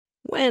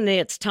When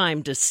it's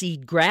time to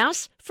seed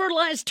grass,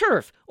 fertilize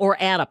turf, or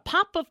add a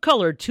pop of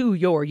color to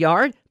your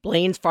yard,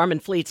 Blaine's Farm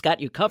and Fleet's got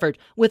you covered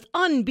with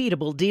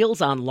unbeatable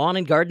deals on lawn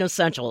and garden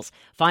essentials.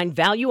 Find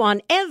value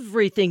on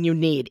everything you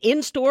need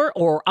in-store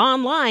or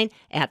online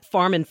at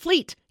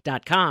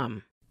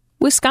farmandfleet.com.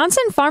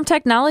 Wisconsin Farm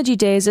Technology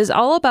Days is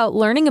all about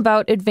learning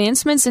about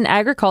advancements in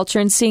agriculture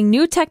and seeing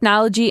new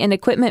technology and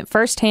equipment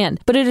firsthand,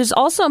 but it is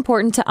also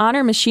important to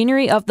honor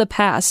machinery of the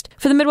past.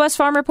 For the Midwest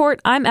Farm Report,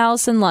 I'm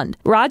Allison Lund.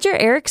 Roger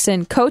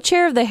Erickson,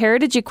 co-chair of the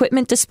Heritage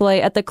Equipment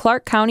Display at the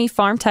Clark County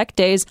Farm Tech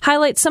Days,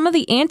 highlights some of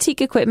the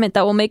antique equipment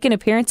that will make an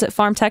appearance at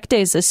Farm Tech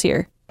Days this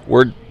year.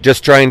 We're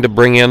just trying to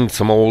bring in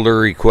some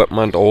older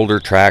equipment, older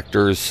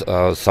tractors.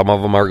 Some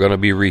of them are going to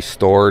be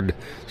restored.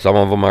 Some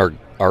of them are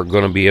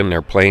going to be in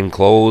their plain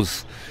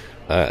clothes,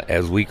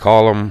 as we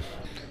call them,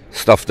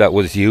 stuff that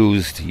was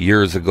used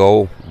years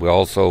ago. We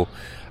also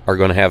are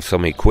going to have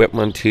some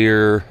equipment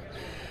here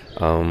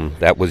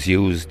that was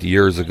used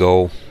years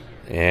ago,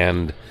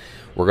 and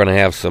we're going to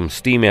have some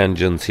steam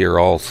engines here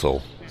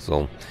also.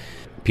 So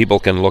people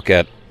can look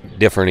at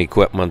different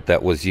equipment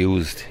that was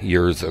used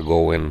years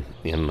ago in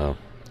the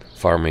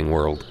farming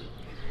world.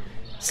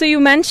 So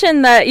you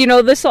mentioned that,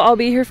 this will all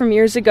be here from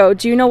years ago.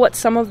 Do you know what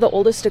some of the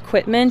oldest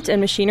equipment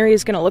and machinery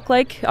is going to look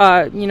like?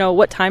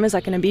 What time is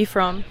that going to be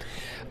from?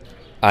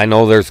 I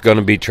know there's going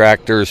to be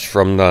tractors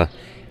from the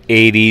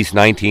 80s,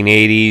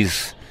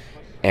 1980s,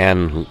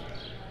 and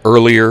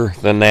earlier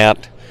than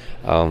that.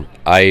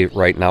 I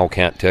right now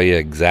can't tell you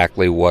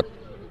exactly what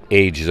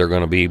age they're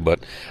going to be, but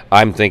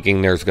I'm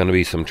thinking there's going to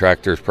be some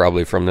tractors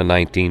probably from the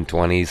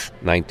 1920s,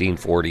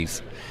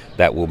 1940s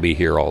that will be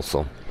here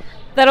also.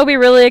 That'll be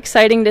really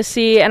exciting to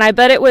see, and I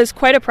bet it was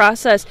quite a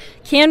process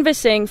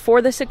canvassing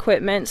for this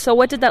equipment. So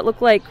what did that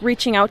look like,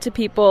 reaching out to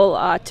people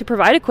to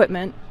provide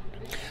equipment?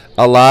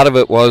 A lot of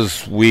it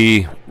was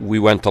we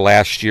went to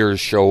last year's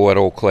show at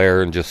Eau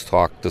Claire and just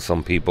talked to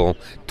some people,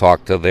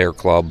 talked to their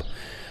club.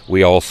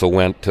 We also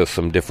went to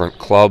some different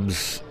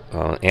clubs,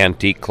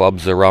 antique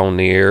clubs around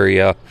the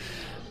area,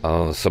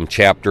 some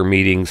chapter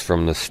meetings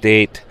from the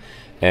state,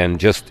 and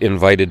just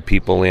invited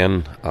people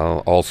in.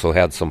 Also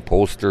had some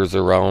posters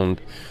around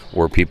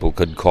where people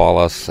could call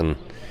us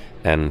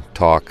and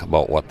talk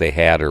about what they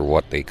had or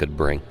what they could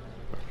bring.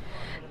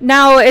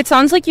 Now, it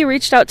sounds like you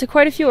reached out to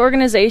quite a few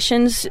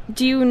organizations.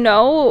 Do you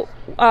know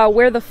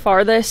where the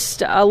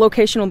farthest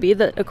location will be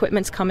that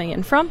equipment's coming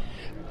in from?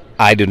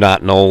 I do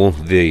not know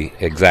the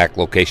exact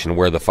location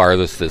where the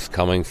farthest is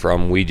coming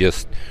from. We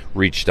just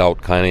reached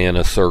out kind of in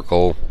a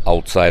circle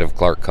outside of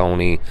Clark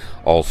County.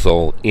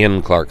 Also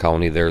in Clark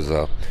County,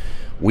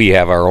 we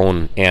have our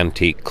own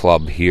antique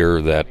club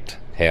here that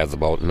has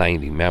about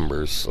 90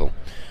 members, so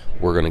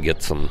we're going to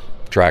get some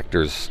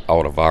tractors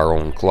out of our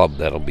own club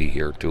that'll be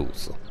here too.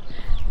 So.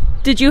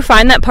 Did you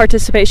find that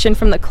participation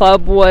from the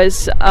club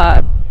was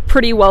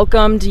pretty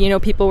welcomed?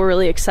 People were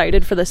really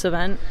excited for this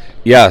event?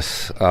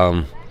 Yes.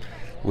 I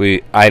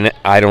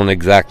don't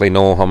exactly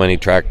know how many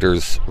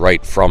tractors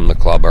right from the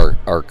club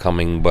are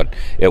coming, but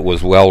it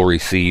was well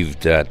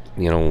received that,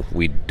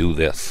 we do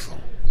this.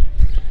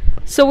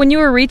 So when you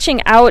were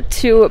reaching out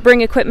to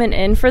bring equipment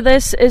in for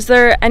this, is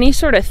there any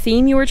sort of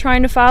theme you were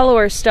trying to follow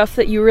or stuff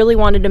that you really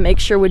wanted to make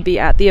sure would be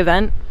at the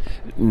event?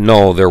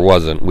 No, there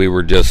wasn't. We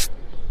were just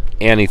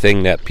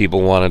anything that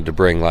people wanted to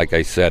bring. Like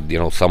I said,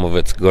 some of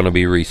it's going to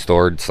be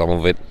restored, some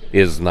of it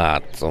is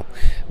not. So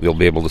we'll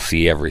be able to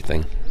see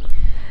everything.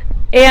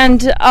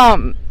 And,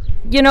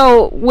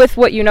 with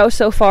what you know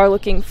so far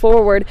looking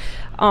forward,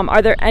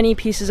 are there any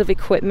pieces of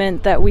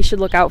equipment that we should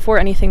look out for,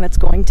 anything that's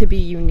going to be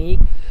unique?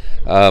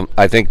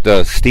 I think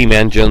the steam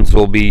engines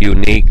will be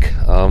unique.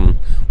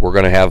 We're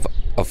going to have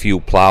a few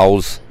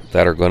plows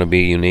that are going to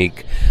be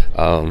unique.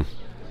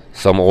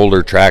 Some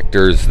older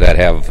tractors that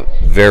have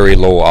very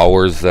low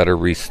hours that are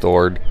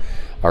restored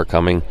are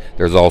coming.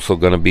 There's also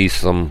going to be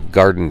some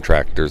garden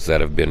tractors that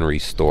have been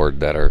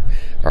restored that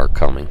are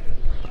coming.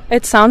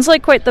 It sounds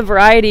like quite the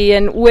variety,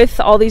 and with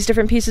all these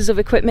different pieces of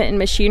equipment and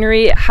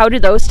machinery, how do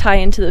those tie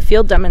into the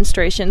field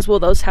demonstrations? Will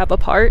those have a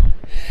part?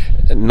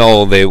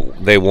 No,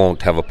 they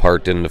won't have a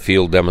part in the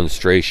field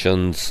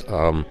demonstrations.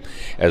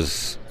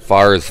 As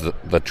far as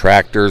the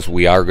tractors,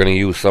 we are going to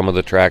use some of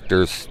the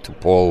tractors to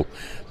pull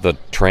the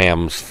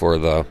trams for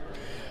the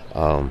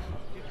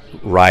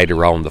ride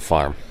around the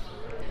farm.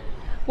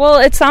 Well,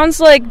 it sounds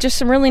like just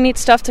some really neat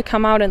stuff to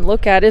come out and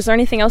look at. Is there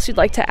anything else you'd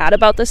like to add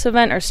about this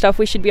event or stuff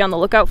we should be on the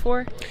lookout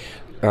for?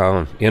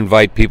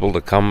 Invite people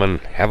to come and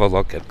have a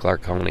look at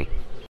Clark County.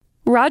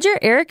 Roger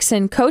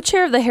Erickson,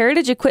 co-chair of the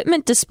Heritage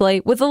Equipment Display,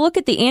 with a look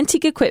at the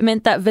antique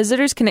equipment that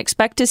visitors can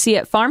expect to see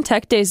at Farm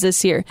Tech Days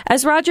this year.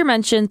 As Roger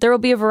mentioned, there will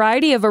be a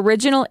variety of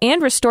original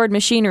and restored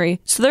machinery,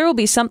 so there will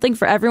be something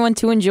for everyone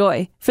to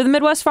enjoy. For the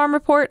Midwest Farm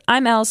Report,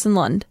 I'm Allison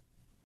Lund.